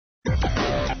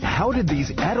How did these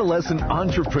adolescent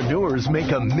entrepreneurs make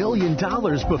 $1 million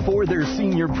before their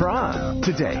senior prom?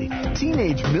 Today,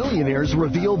 teenage millionaires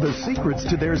reveal the secrets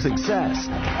to their success.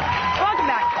 Welcome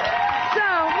back. So,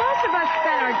 most of us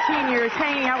spend our teen years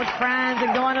hanging out with friends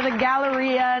and going to the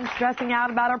Galleria and stressing out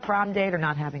about our prom date or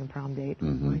not having a prom date.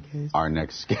 Our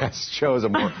next guest chose a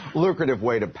more lucrative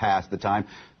way to pass the time.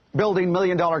 Building $1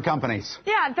 million companies.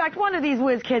 Yeah, in fact, one of these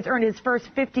whiz kids earned his first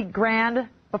 50 grand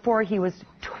before he was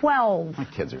 12. My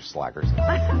kids are slackers.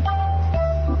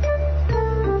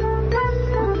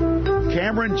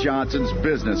 Cameron Johnson's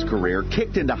business career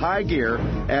kicked into high gear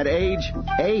at age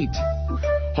 8.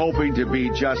 Hoping to be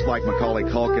just like Macaulay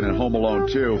Culkin in Home Alone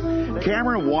 2,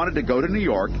 Cameron wanted to go to New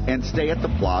York and stay at the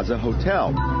Plaza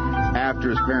Hotel.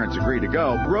 After his parents agreed to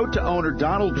go, wrote to owner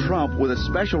Donald Trump with a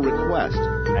special request.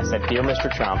 I said, "Dear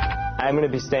Mr. Trump, I'm going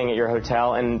to be staying at your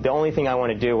hotel, and the only thing I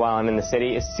want to do while I'm in the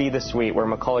city is see the suite where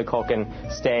Macaulay Culkin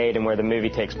stayed and where the movie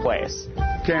takes place."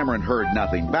 Cameron heard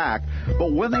nothing back,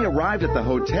 but when they arrived at the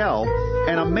hotel,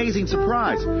 an amazing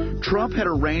surprise. Trump had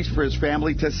arranged for his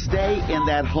family to stay in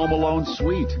that Home Alone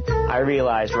suite. I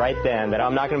realized right then that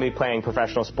I'm not going to be playing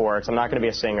professional sports, I'm not going to be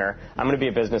a singer, I'm going to be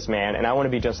a businessman, and I want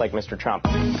to be just like Mr. Trump.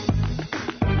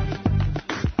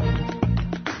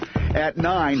 At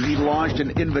 9, he launched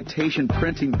an invitation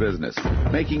printing business,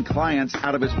 making clients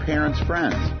out of his parents'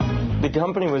 friends. The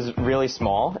company was really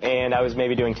small, and I was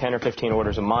maybe doing 10 or 15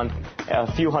 orders a month,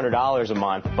 a few $100s a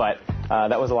month, but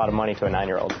that was a lot of money to a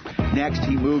 9-year-old. Next,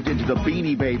 he moved into the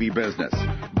Beanie Baby business,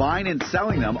 buying and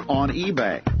selling them on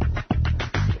eBay.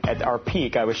 At our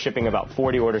peak, I was shipping about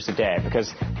 40 orders a day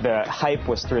because the hype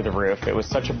was through the roof. It was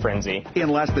such a frenzy. In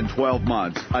less than 12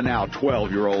 months, a now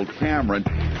 12-year-old Cameron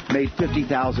made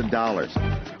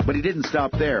 $50,000. But he didn't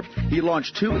stop there. He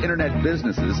launched 2 internet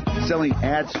businesses selling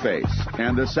ad space.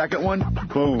 And the second one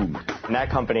boomed. And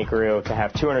that company grew to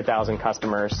have 200,000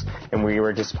 customers, and we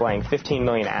were displaying 15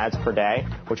 million ads per day,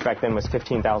 which back then was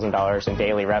 $15,000 in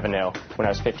daily revenue when I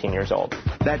was 15 years old.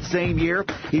 That same year,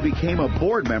 he became a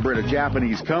board member at a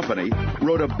Japanese company,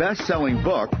 wrote a best-selling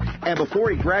book, and before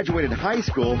he graduated high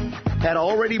school, had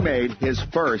already made his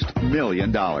first $1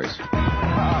 million. Here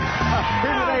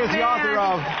today is the author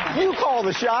of You Call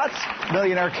the Shots,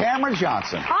 millionaire Cameron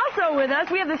Johnson. Also with us,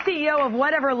 we have the CEO of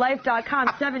WhateverLife.com,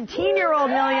 17-year-old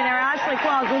millionaire Ashley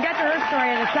Claus. We'll get to her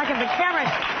story in a second. But Cameron,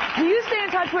 do you stay in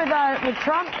touch with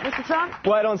Trump, Mr. Trump?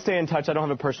 Well, I don't stay in touch. I don't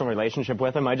have a personal relationship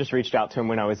with him. I just reached out to him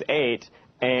when I was 8.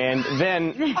 And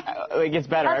then it gets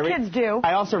better. Our kids do.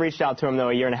 I also reached out to him, though,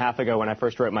 a year and a half ago when I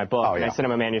first wrote my book. Oh, yeah. And I sent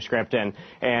him a manuscript, and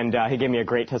he gave me a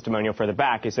great testimonial for the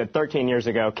back. He said 13 years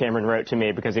ago, Cameron wrote to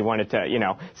me because he wanted to,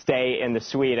 stay in the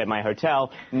suite at my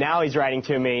hotel. Now he's writing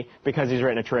to me because he's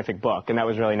written a terrific book, and that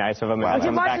was really nice of him. Well, he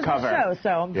watches the show, so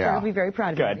I'm sure he'll be very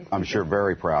proud of you. I'm sure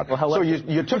very proud. Well, hello. So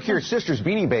you took your sister's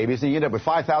Beanie Babies, and you ended up with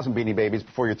 5,000 Beanie Babies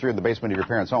before you threw in the basement of your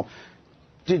parents' home.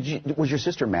 Was your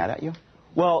sister mad at you?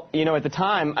 Well, at the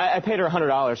time, I paid her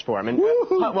 $100 for them. And,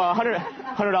 well,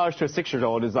 $100 to a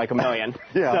 6-year-old is like $1 million.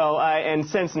 Yeah. So, and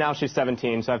since now she's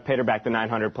 17, so I've paid her back the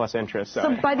 $900 plus interest.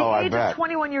 So by the age of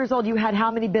 21 years old, you had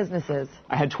how many businesses?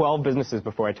 I had 12 businesses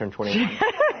before I turned 21.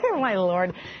 My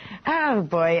Lord. Oh,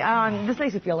 boy. This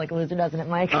makes you feel like a loser, doesn't it,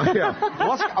 Mike? Yeah.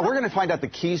 Well, we're going to find out the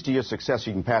keys to your success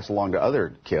you can pass along to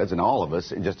other kids and all of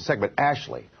us in just a second. But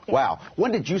Ashley, wow.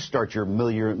 When did you start your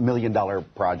 $1 million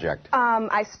project?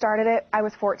 I started it, I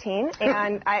was 14,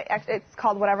 and it's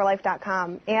called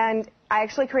WhateverLife.com. And I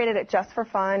actually created it just for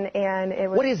fun, and it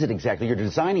was... What is it exactly? You're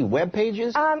designing web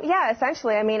pages? Yeah,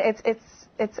 essentially. I mean,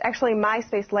 it's actually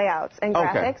MySpace layouts and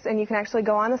graphics, and you can actually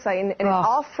go on the site, and it's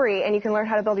all free, and you can learn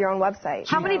how to build your own website.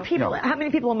 How many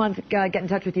people a month get in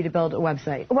touch with you to build a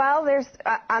website? Well, there's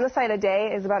on the site a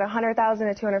day is about 100,000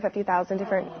 to 250,000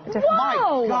 different.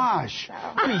 My gosh!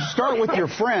 You start with your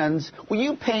friends. Will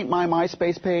you paint my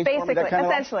MySpace page? Basically,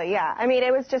 essentially, yeah. I mean,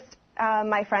 it was just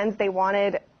my friends. They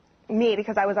wanted me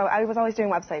because I was always doing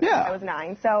websites when I was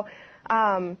 9. So.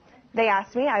 They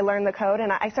asked me, I learned the code,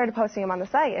 and I started posting them on the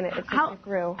site, and it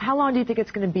grew. How long do you think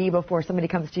it's going to be before somebody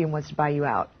comes to you and wants to buy you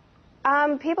out?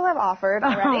 People have offered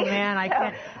already. Oh, man, I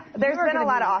can't. There's been a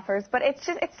lot of offers, but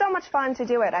it's so much fun to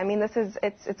do it. I mean,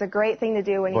 it's a great thing to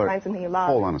do when you find something you love.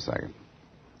 Hold on a second.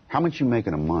 How much you make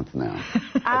in a month now?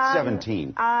 At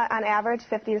 17. On average,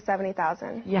 50 to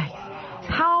 70,000. Yeah.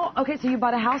 How okay, so you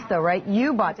bought a house, though, right?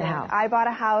 You bought the house. I bought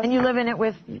a house. And you live in it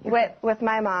with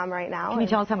my mom right now. Can you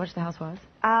tell us how much the house was?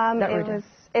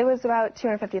 It was about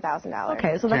 $250,000.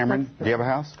 Okay, so Cameron, do you have a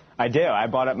house? I do. I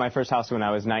bought up my first house when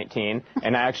I was 19,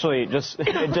 and I actually just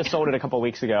sold it a couple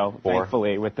weeks ago,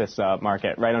 thankfully, with this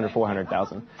market, right under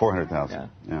 $400,000. $400,000.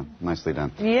 Yeah, nicely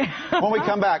done. Yeah. When we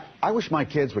come back, I wish my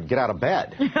kids would get out of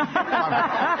bed.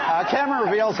 Cameron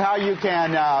reveals how you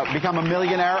can become a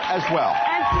millionaire as well.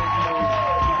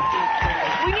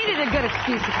 We needed a good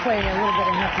excuse to play a little bit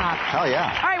of hip-hop. Hell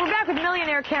yeah. All right, we're back with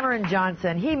millionaire Cameron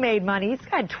Johnson. He made money. He's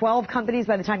had 12 companies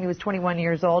by the time he was 21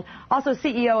 years old. Also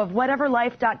CEO of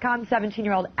WhateverLife.com,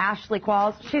 17-year-old Ashley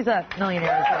Qualls. She's a millionaire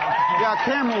as well. Yeah,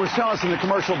 Cameron was telling us in the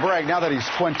commercial break, now that he's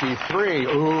 23,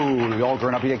 ooh, all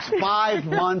grown up, he takes 5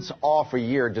 months off a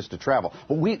year just to travel.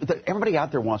 Well, everybody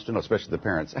out there wants to know, especially the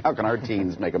parents, how can our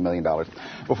teens make $1 million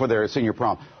before their senior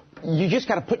prom? You just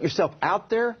got to put yourself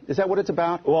out there? Is that what it's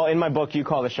about? Well, in my book, You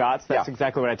Call the Shots, that's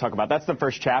exactly what I talk about. That's the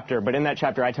first chapter, but in that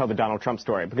chapter, I tell the Donald Trump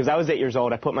story. Because I was 8 years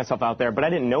old, I put myself out there, but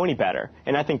I didn't know any better.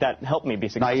 And I think that helped me be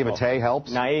successful. Naivete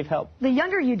helps? Naive help. The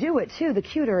younger you do it, too, the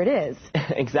cuter it is.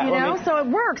 Exactly. You know, so it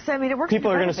works. I mean, it works.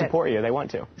 People are going to support you. They want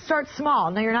to. Start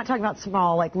small. Now, you're not talking about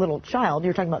small, like little child.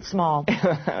 You're talking about small.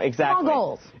 Exactly. Small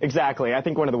goals. Exactly. I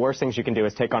think one of the worst things you can do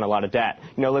is take on a lot of debt.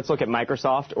 You know, let's look at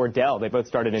Microsoft or Dell. They both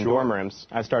started in dorm rooms.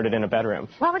 I started in a bedroom.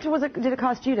 How much did it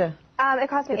cost you to? It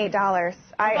cost me $8.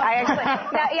 I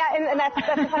actually, and that's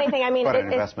the funny thing. I mean,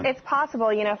 it's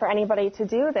possible, you know, for anybody to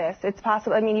do this. It's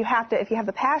possible. I mean, you have to, if you have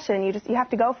the passion, you have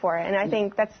to go for it. And I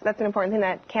think that's an important thing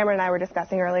that Cameron and I were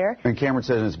discussing earlier. And Cameron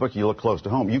said in his book, you look close to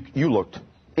home. You looked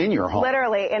in your home.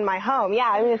 Literally in my home. Yeah,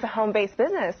 I mean, it's a home-based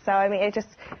business. So I mean,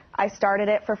 I started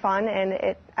it for fun,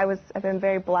 and I've been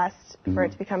very blessed for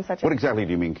it to become such a... What exactly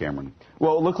do you mean, Cameron?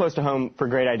 Well, look close to home for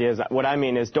great ideas. What I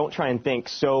mean is don't try and think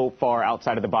so far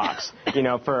outside of the box. You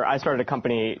know, I started a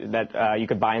company that you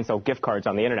could buy and sell gift cards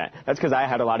on the internet. That's because I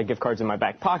had a lot of gift cards in my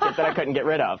back pocket that I couldn't get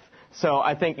rid of. So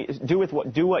I think do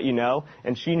what you know,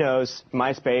 and she knows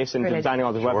MySpace and designing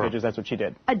all those web pages. That's what she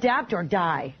did. Adapt or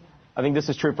die. I think this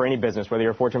is true for any business, whether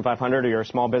you're a Fortune 500 or you're a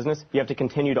small business. You have to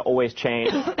continue to always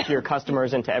change to your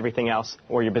customers and to everything else,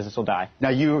 or your business will die. Now,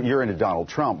 you're into Donald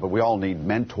Trump, but we all need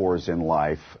mentors in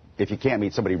life. If you can't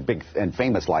meet somebody big and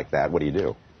famous like that, what do you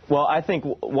do? Well, I think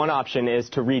one option is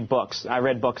to read books. I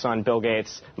read books on Bill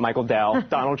Gates, Michael Dell,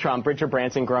 Donald Trump, Richard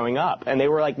Branson growing up, and they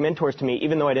were like mentors to me,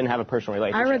 even though I didn't have a personal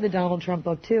relationship. I read the Donald Trump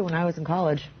book, too, when I was in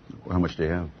college. How much do you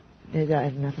have? I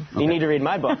have nothing. You need to read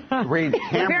my book. Read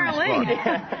Cameron's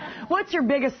book. What's your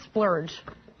biggest splurge?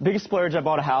 Biggest splurge, I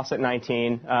bought a house at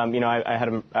 19. You know,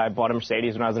 I bought a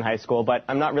Mercedes when I was in high school, but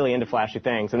I'm not really into flashy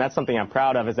things, and that's something I'm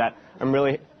proud of, is that I'm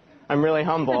really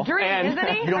humble. It's a dream, isn't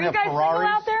he? You don't have guys Ferraris?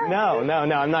 Out there?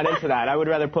 No, I'm not into that. I would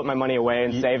rather put my money away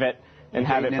and save it and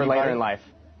have it for later in life.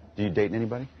 Do you date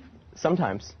anybody?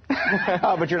 Sometimes.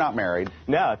 But you're not married.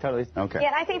 No, totally. Okay. Yeah,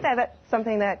 and I think that's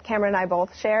something that Cameron and I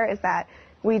both share, is that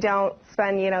we don't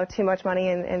spend, you know, too much money.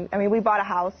 And I mean, we bought a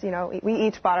house, you know, we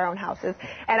each bought our own houses.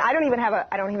 And I don't even have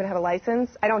a license.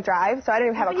 I don't drive, so I don't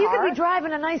even have a car. You could be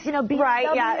driving a nice, you know, BMW. Right,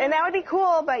 yeah, and that would be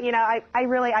cool, but, you know,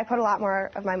 I put a lot more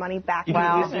of my money back. You can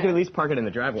at least park it in the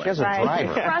driveway. She has a driver.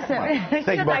 Impressive.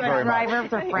 Thank you both very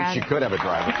much. She could have a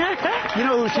driver. You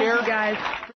know who's here? You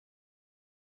guys.